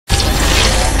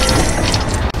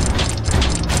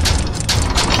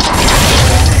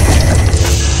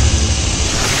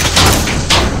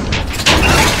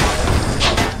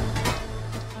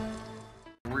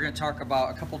talk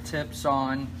about a couple tips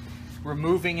on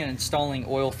removing and installing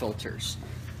oil filters.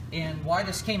 And why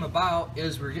this came about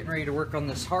is we're getting ready to work on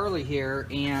this Harley here,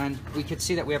 and we could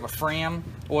see that we have a Fram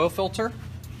oil filter.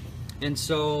 And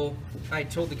so I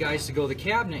told the guys to go to the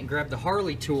cabinet and grab the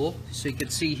Harley tool. So you can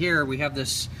see here we have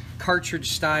this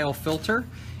cartridge style filter,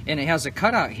 and it has a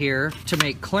cutout here to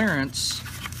make clearance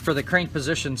for the crank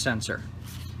position sensor.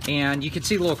 And you can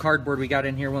see the little cardboard we got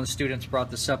in here. One of the students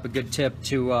brought this up, a good tip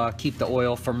to keep the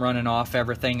oil from running off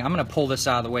everything. I'm going to pull this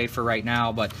out of the way for right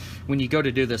now, but when you go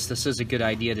to do this, this is a good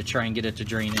idea to try and get it to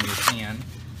drain in your can.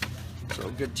 So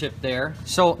good tip there.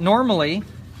 So normally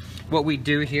what we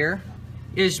do here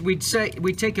is we'd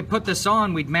take and put this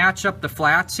on, we'd match up the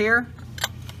flats here.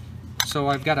 So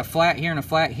I've got a flat here and a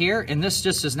flat here, and this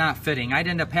just is not fitting. I'd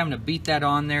end up having to beat that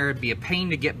on there. It'd be a pain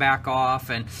to get back off,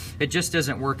 and it just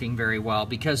isn't working very well,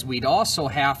 because we'd also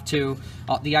have to,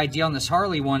 the idea on this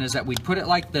Harley one is that we'd put it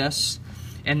like this,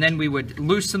 and then we would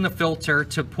loosen the filter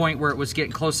to a point where it was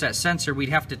getting close to that sensor. We'd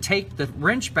have to take the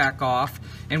wrench back off,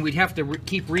 and we'd have to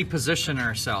keep repositioning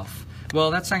ourselves.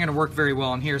 Well, that's not going to work very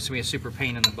well in here, so we have a super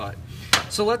pain in the butt.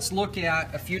 So let's look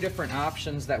at a few different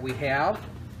options that we have.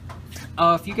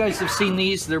 If you guys have seen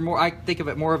these, they're more, I think of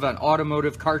it more of an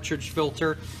automotive cartridge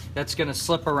filter that's going to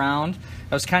slip around.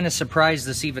 I was kind of surprised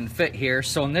this even fit here.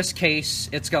 So in this case,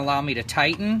 it's going to allow me to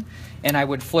tighten, and I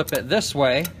would flip it this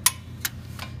way,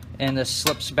 and this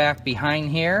slips back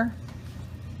behind here,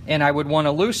 and I would want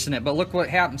to loosen it. But look what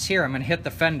happens here. I'm going to hit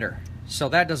the fender. So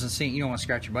that doesn't seem, you don't want to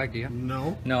scratch your bike, do you?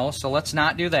 No. No, so let's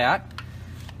not do that.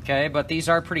 Okay, but these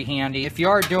are pretty handy. If you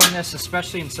are doing this,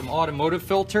 especially in some automotive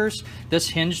filters, this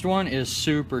hinged one is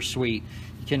super sweet.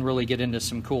 You can really get into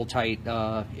some cool tight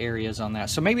areas on that.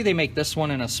 So maybe they make this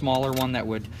one and a smaller one that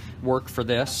would work for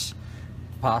this.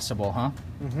 Possible, huh?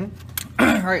 Mm-hmm.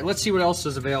 All right, let's see what else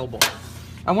is available.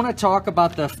 I want to talk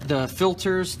about the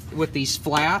filters with these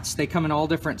flats. They come in all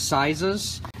different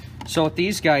sizes. So with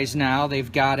these guys now,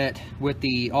 they've got it with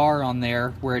the R on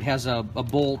there, where it has a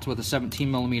bolt with a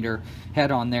 17mm head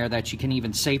on there that you can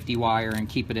even safety wire and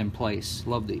keep it in place.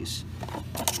 Love these.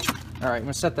 All right, I'm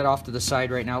gonna set that off to the side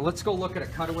right now. Let's go look at a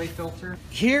cutaway filter.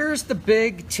 Here's the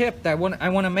big tip that I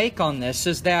want to make on this,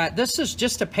 is that this is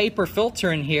just a paper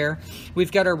filter in here.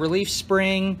 We've got our relief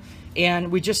spring,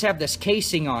 and we just have this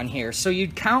casing on here. So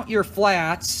you'd count your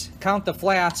flats, count the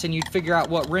flats, and you'd figure out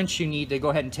what wrench you need to go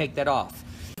ahead and take that off.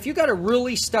 If you got a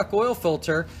really stuck oil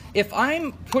filter, if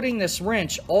I'm putting this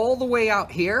wrench all the way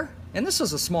out here, and this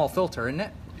is a small filter, isn't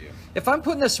it? Yeah. If I'm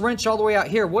putting this wrench all the way out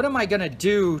here, what am I going to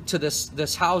do to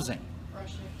this housing?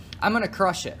 Crush it. I'm going to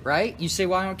crush it, right? You say,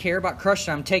 well, I don't care about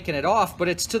crushing, I'm taking it off, but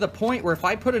it's to the point where if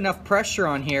I put enough pressure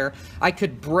on here, I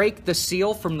could break the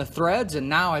seal from the threads, and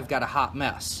now I've got a hot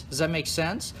mess. Does that make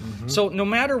sense? Mm-hmm. So no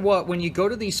matter what, when you go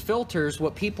to these filters,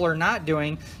 what people are not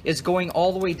doing is going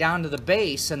all the way down to the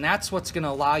base, and that's what's going to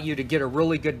allow you to get a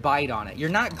really good bite on it. You're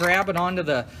not grabbing onto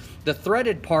the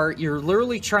threaded part. You're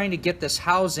literally trying to get this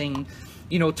housing,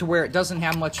 you know, to where it doesn't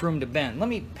have much room to bend. Let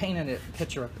me paint a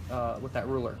picture with that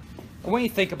ruler. When you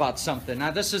think about something, now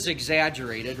this is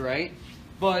exaggerated, right?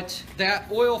 But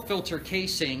that oil filter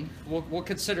casing, we'll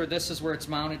consider this is where it's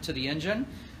mounted to the engine.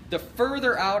 The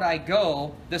further out I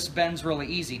go, this bends really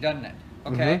easy, doesn't it?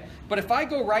 Okay? Mm-hmm. But if I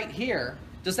go right here,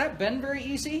 does that bend very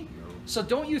easy? So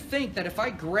don't you think that if I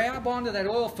grab onto that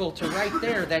oil filter right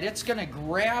there, that it's going to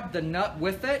grab the nut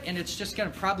with it, and it's just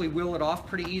going to probably wheel it off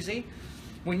pretty easy?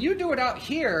 When you do it out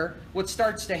here, what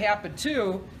starts to happen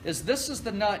too is this is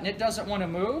the nut and it doesn't want to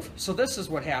move, so this is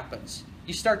what happens.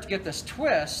 You start to get this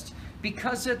twist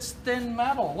because it's thin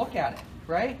metal. Look at it,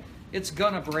 right? It's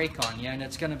going to break on you, and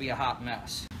it's going to be a hot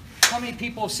mess. How many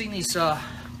people have seen these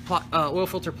oil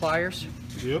filter pliers?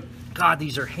 Yep. God,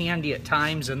 these are handy at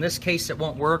times. In this case, it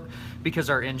won't work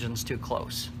because our engine's too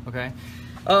close, okay?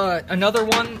 Another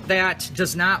one that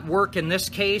does not work in this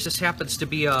case, this happens to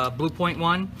be a Blue Point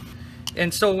one.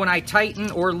 And so when I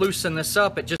tighten or loosen this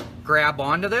up, it just grab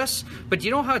onto this. But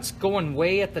you know how it's going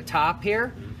way at the top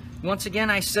here? Once again,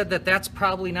 I said that that's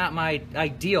probably not my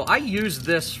ideal. I used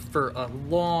this for a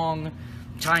long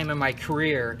time in my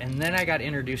career, and then I got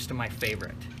introduced to my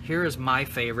favorite. Here is my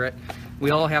favorite. We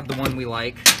all have the one we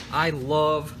like. I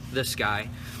love this guy.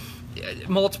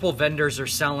 Multiple vendors are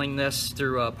selling this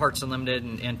through Parts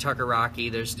Unlimited and Tucker Rocky.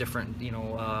 There's different, you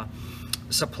know,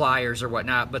 suppliers or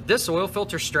whatnot, but this oil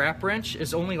filter strap wrench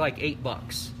is only like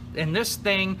 $8. And this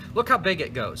thing, look how big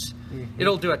it goes. Mm-hmm.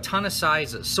 It'll do a ton of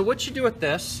sizes. So what you do with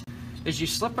this is you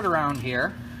slip it around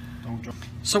here. Don't jump.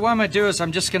 So what I'm going to do is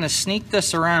I'm just going to sneak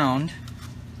this around,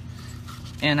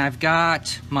 and I've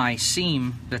got my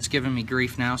seam that's giving me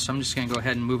grief now, so I'm just going to go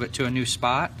ahead and move it to a new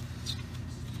spot.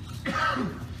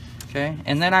 Okay,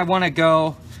 and then I want to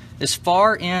go as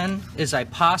far in as I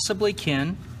possibly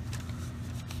can.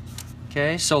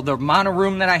 Okay, so the amount of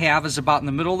room that I have is about in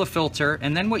the middle of the filter,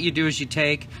 and then what you do is you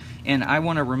take, and I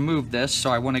want to remove this,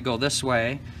 so I want to go this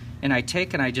way, and I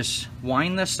take and I just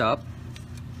wind this up.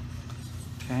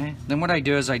 Okay, then what I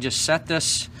do is I just set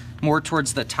this more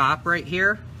towards the top right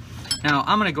here. Now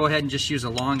I'm going to go ahead and just use a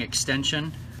long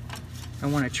extension. I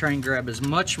want to try and grab as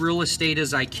much real estate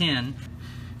as I can.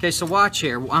 Okay, so watch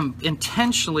here. I'm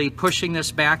intentionally pushing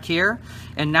this back here,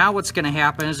 and now what's going to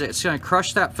happen is it's going to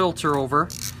crush that filter over.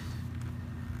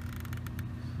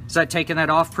 Is that taking that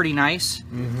off pretty nice?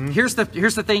 Mm-hmm. Here's the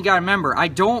thing you got to remember. I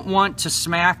don't want to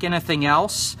smack anything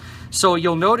else. So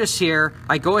you'll notice here,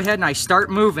 I go ahead and I start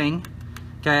moving,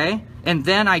 okay, and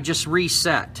then I just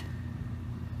reset.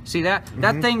 See that? Mm-hmm.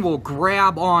 That thing will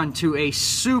grab onto a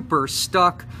super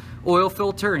stuck oil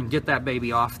filter and get that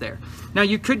baby off there. Now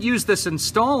you could use this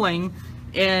installing,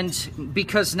 and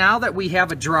because now that we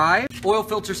have a drive, oil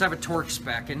filters have a torque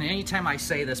spec, and anytime I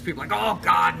say this, people are like, oh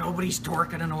God, nobody's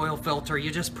torquing an oil filter. You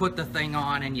just put the thing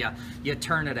on and you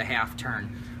turn it a half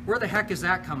turn. Where the heck is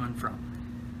that coming from?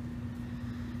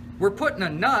 We're putting a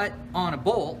nut on a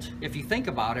bolt, if you think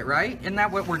about it, right? Isn't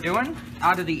that what we're doing?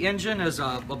 Out of the engine is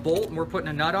a bolt, and we're putting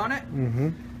a nut on it. Mm-hmm.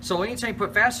 So anytime you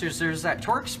put fasters, there's that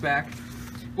torque spec.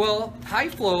 Well, high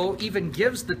flow even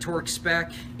gives the torque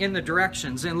spec in the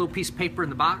directions, in a little piece of paper in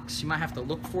the box. You might have to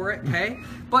look for it, okay?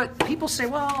 But people say,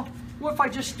 well, what if I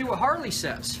just do what Harley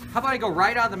says? How about I go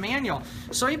right out of the manual?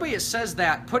 So anybody that says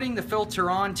that, putting the filter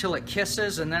on till it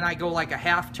kisses and then I go like a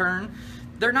half turn,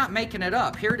 they're not making it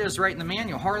up. Here it is right in the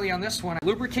manual. Harley on this one,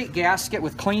 lubricate gasket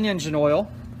with clean engine oil,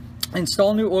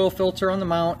 install new oil filter on the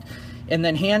mount, and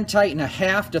then hand tighten a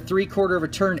 1/2 to 3/4 of a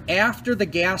turn after the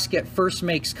gasket first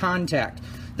makes contact.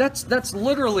 That's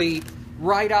literally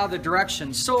right out of the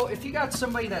direction. So if you got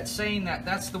somebody that's saying that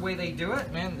that's the way they do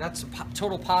it, man, that's a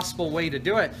total possible way to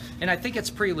do it. And I think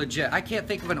it's pretty legit. I can't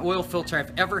think of an oil filter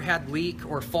I've ever had leak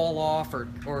or fall off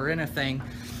or anything.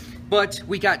 But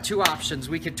we got two options.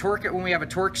 We could torque it when we have a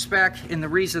torque spec, and the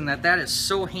reason that is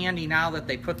so handy now that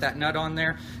they put that nut on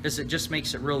there is it just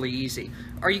makes it really easy.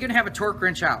 Are you gonna have a torque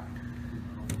wrench out?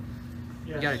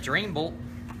 Yes. You got a drain bolt.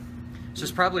 So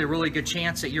there's probably a really good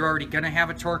chance that you're already going to have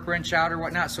a torque wrench out or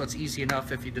whatnot, so it's easy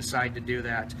enough if you decide to do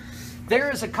that. There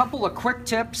is a couple of quick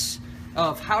tips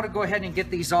of how to go ahead and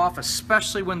get these off,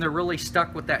 especially when they're really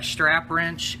stuck with that strap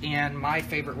wrench, and my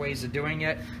favorite ways of doing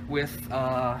it with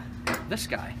this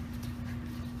guy.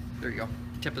 There you go,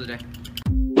 tip of the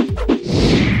day.